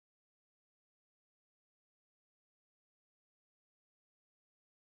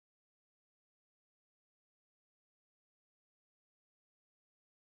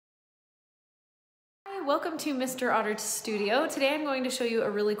Welcome to Mr. Otter's studio. Today I'm going to show you a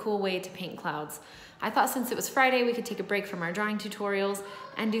really cool way to paint clouds. I thought since it was Friday we could take a break from our drawing tutorials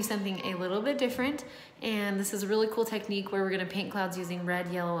and do something a little bit different. And this is a really cool technique where we're going to paint clouds using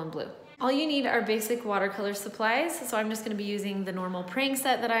red, yellow, and blue. All you need are basic watercolor supplies. So I'm just going to be using the normal praying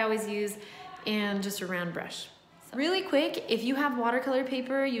set that I always use and just a round brush. Really quick, if you have watercolor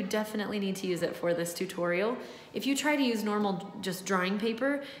paper, you definitely need to use it for this tutorial. If you try to use normal just drawing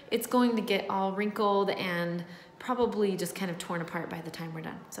paper, it's going to get all wrinkled and probably just kind of torn apart by the time we're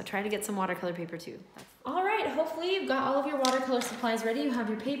done. So try to get some watercolor paper too. All right, hopefully you've got all of your watercolor supplies ready. You have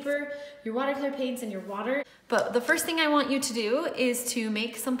your paper, your watercolor paints, and your water. But the first thing I want you to do is to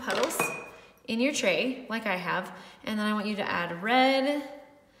make some puddles in your tray, like I have, and then I want you to add red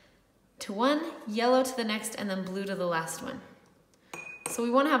to one, yellow to the next, and then blue to the last one. So we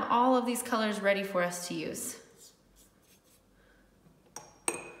want to have all of these colors ready for us to use.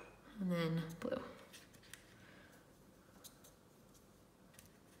 And then blue.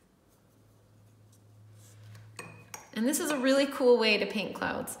 And this is a really cool way to paint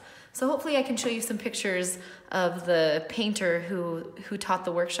clouds. So hopefully I can show you some pictures of the painter who taught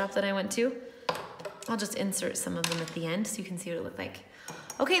the workshop that I went to. I'll just insert some of them at the end so you can see what it looked like.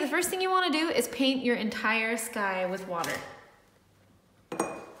 Okay, the first thing you want to do is paint your entire sky with water.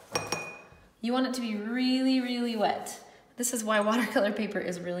 You want it to be really, really wet. This is why watercolor paper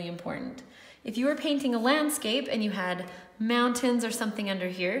is really important. If you were painting a landscape and you had mountains or something under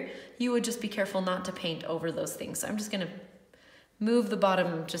here, you would just be careful not to paint over those things. So I'm just going to move the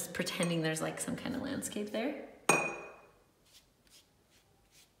bottom, just pretending there's like some kind of landscape there.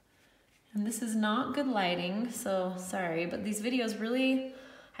 And this is not good lighting, so sorry, but these videos really,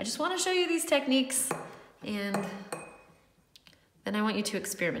 I just want to show you these techniques and then I want you to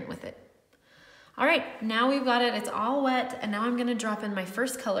experiment with it. All right, now we've got it, it's all wet, and now I'm going to drop in my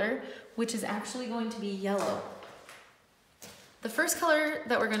first color, which is actually going to be yellow. The first color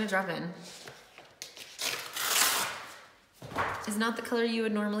that we're going to drop in is not the color you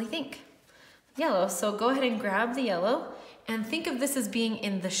would normally think. Yellow, so go ahead and grab the yellow and think of this as being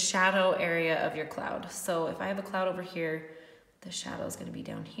in the shadow area of your cloud. So if I have a cloud over here, the shadow is going to be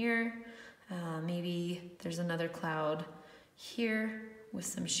down here. Maybe there's another cloud here with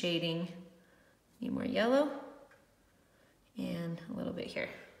some shading. Need more yellow and a little bit here.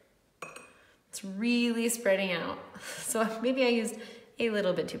 It's really spreading out. So maybe I used a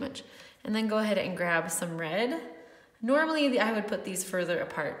little bit too much. And then go ahead and grab some red. Normally I would put these further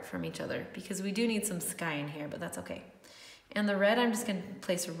apart from each other because we do need some sky in here, but that's okay. And the red I'm just going to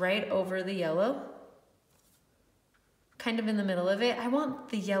place right over the yellow, kind of in the middle of it. I want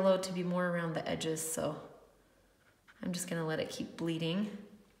the yellow to be more around the edges, so I'm just going to let it keep bleeding.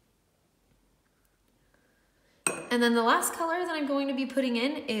 And then the last color that I'm going to be putting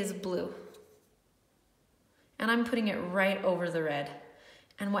in is blue. And I'm putting it right over the red.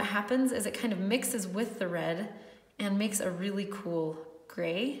 And what happens is it kind of mixes with the red and makes a really cool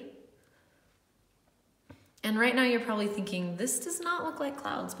gray. And right now you're probably thinking, this does not look like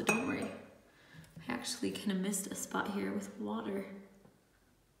clouds, but don't worry. I actually kind of missed a spot here with water.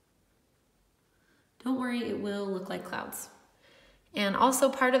 Don't worry, it will look like clouds. And also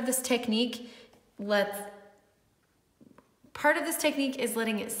part of this technique is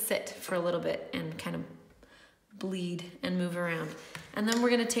letting it sit for a little bit and kind of bleed and move around. And then we're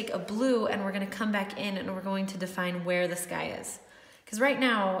going to take a blue and we're going to come back in and we're going to define where the sky is. Because right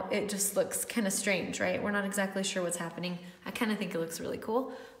now it just looks kind of strange, right? We're not exactly sure what's happening. I kind of think it looks really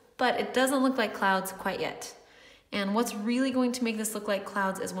cool, but it doesn't look like clouds quite yet. And what's really going to make this look like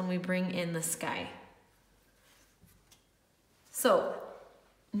clouds is when we bring in the sky. So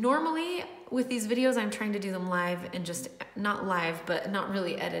normally with these videos, I'm trying to do them live and just not live, but not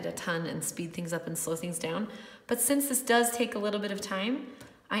really edit a ton and speed things up and slow things down. But since this does take a little bit of time,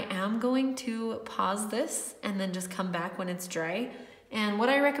 I am going to pause this and then just come back when it's dry. And what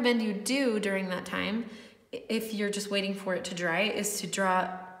I recommend you do during that time, if you're just waiting for it to dry, is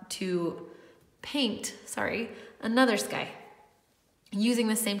to paint another sky using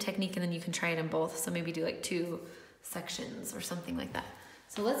the same technique, and then you can try it in both. So maybe do like 2 sections or something like that.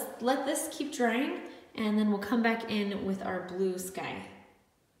 So let's let this keep drying and then we'll come back in with our blue sky.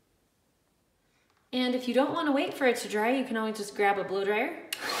 And if you don't want to wait for it to dry, you can always just grab a blow dryer.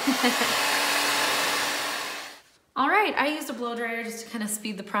 All right, I used a blow dryer just to kind of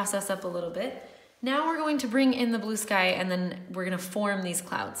speed the process up a little bit. Now we're going to bring in the blue sky and then we're going to form these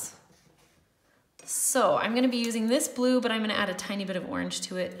clouds. So I'm going to be using this blue, but I'm going to add a tiny bit of orange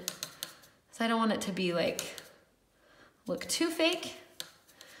to it. So I don't want it to be like, look too fake.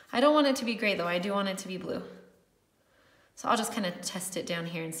 I don't want it to be gray though, I do want it to be blue. So I'll just kind of test it down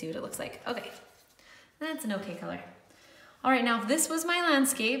here and see what it looks like. Okay, That's an okay color. All right, now if this was my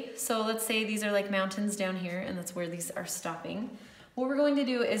landscape, so let's say these are like mountains down here and that's where these are stopping. What we're going to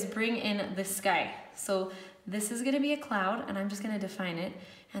do is bring in the sky. So this is gonna be a cloud and I'm just gonna define it.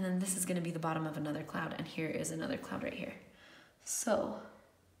 And then this is gonna be the bottom of another cloud and here is another cloud right here. So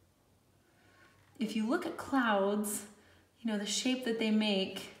if you look at clouds, you know, the shape that they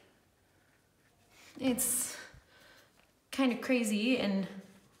make, it's kind of crazy and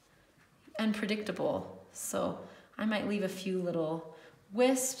unpredictable. So I might leave a few little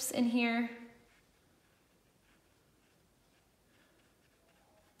wisps in here.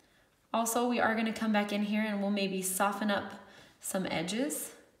 Also, we are going to come back in here and we'll maybe soften up some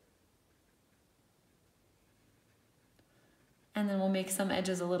edges. And then we'll make some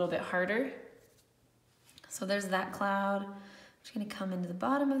edges a little bit harder. So there's that cloud. I'm just going to come into the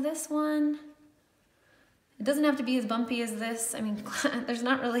bottom of this one. It doesn't have to be as bumpy as this. I mean, there's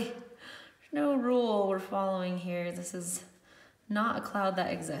no rule we're following here. This is not a cloud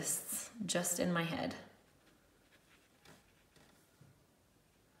that exists, just in my head.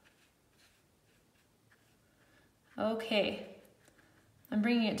 Okay, I'm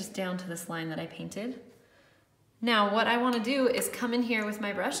bringing it just down to this line that I painted. Now what I want to do is come in here with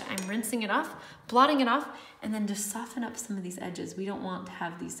my brush, I'm rinsing it off, blotting it off, and then just soften up some of these edges. We don't want to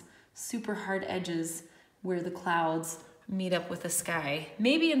have these super hard edges where the clouds meet up with the sky.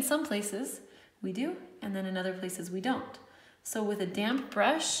 Maybe in some places we do, and then in other places we don't. So with a damp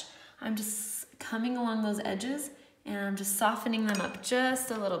brush, I'm just coming along those edges and I'm just softening them up just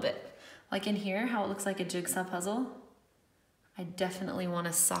a little bit. Like in here, how it looks like a jigsaw puzzle. I definitely want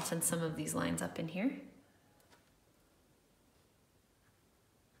to soften some of these lines up in here.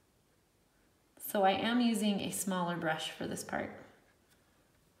 So I am using a smaller brush for this part.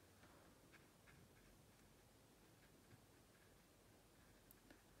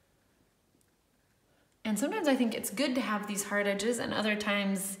 And sometimes I think it's good to have these hard edges, and other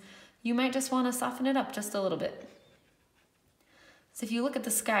times you might just want to soften it up just a little bit. So if you look at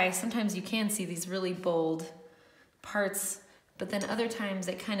the sky, sometimes you can see these really bold parts, but then other times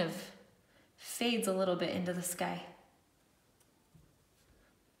it kind of fades a little bit into the sky.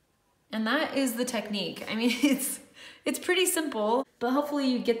 And that is the technique. I mean, it's pretty simple, but hopefully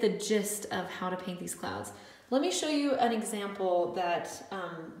you get the gist of how to paint these clouds. Let me show you an example that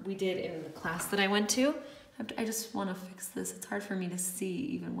we did in the class that I went to. I just want to fix this. It's hard for me to see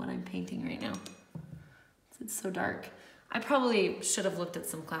even what I'm painting right now. It's so dark. I probably should have looked at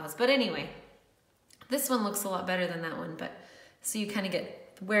some clouds, but anyway, this one looks a lot better than that one, but so you kind of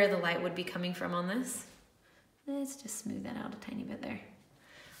get where the light would be coming from on this. Let's just smooth that out a tiny bit there.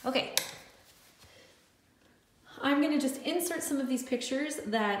 Okay, I'm gonna just insert some of these pictures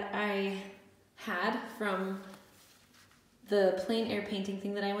that I had from the plein air painting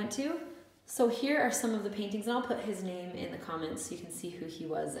thing that I went to. So here are some of the paintings, and I'll put his name in the comments so you can see who he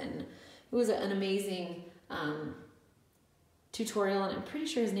was. And it was an amazing tutorial, and I'm pretty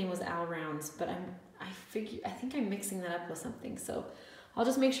sure his name was Al Rounds, but I think I'm mixing that up with something, so I'll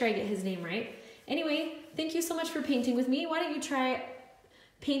just make sure I get his name right. Anyway, thank you so much for painting with me. Why don't you try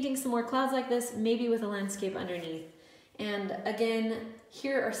painting some more clouds like this, maybe with a landscape underneath. And again,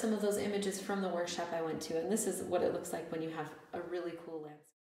 here are some of those images from the workshop I went to, and this is what it looks like when you have a really cool landscape.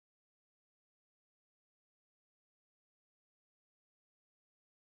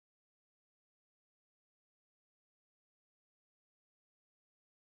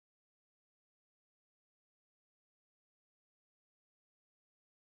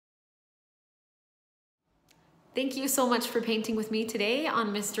 Thank you so much for painting with me today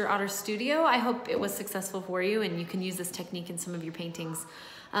on Mr. Otter Studio. I hope it was successful for you and you can use this technique in some of your paintings.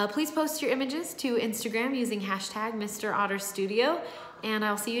 Please post your images to Instagram using hashtag Mr. Otter Studio, and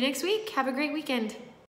I'll see you next week. Have a great weekend.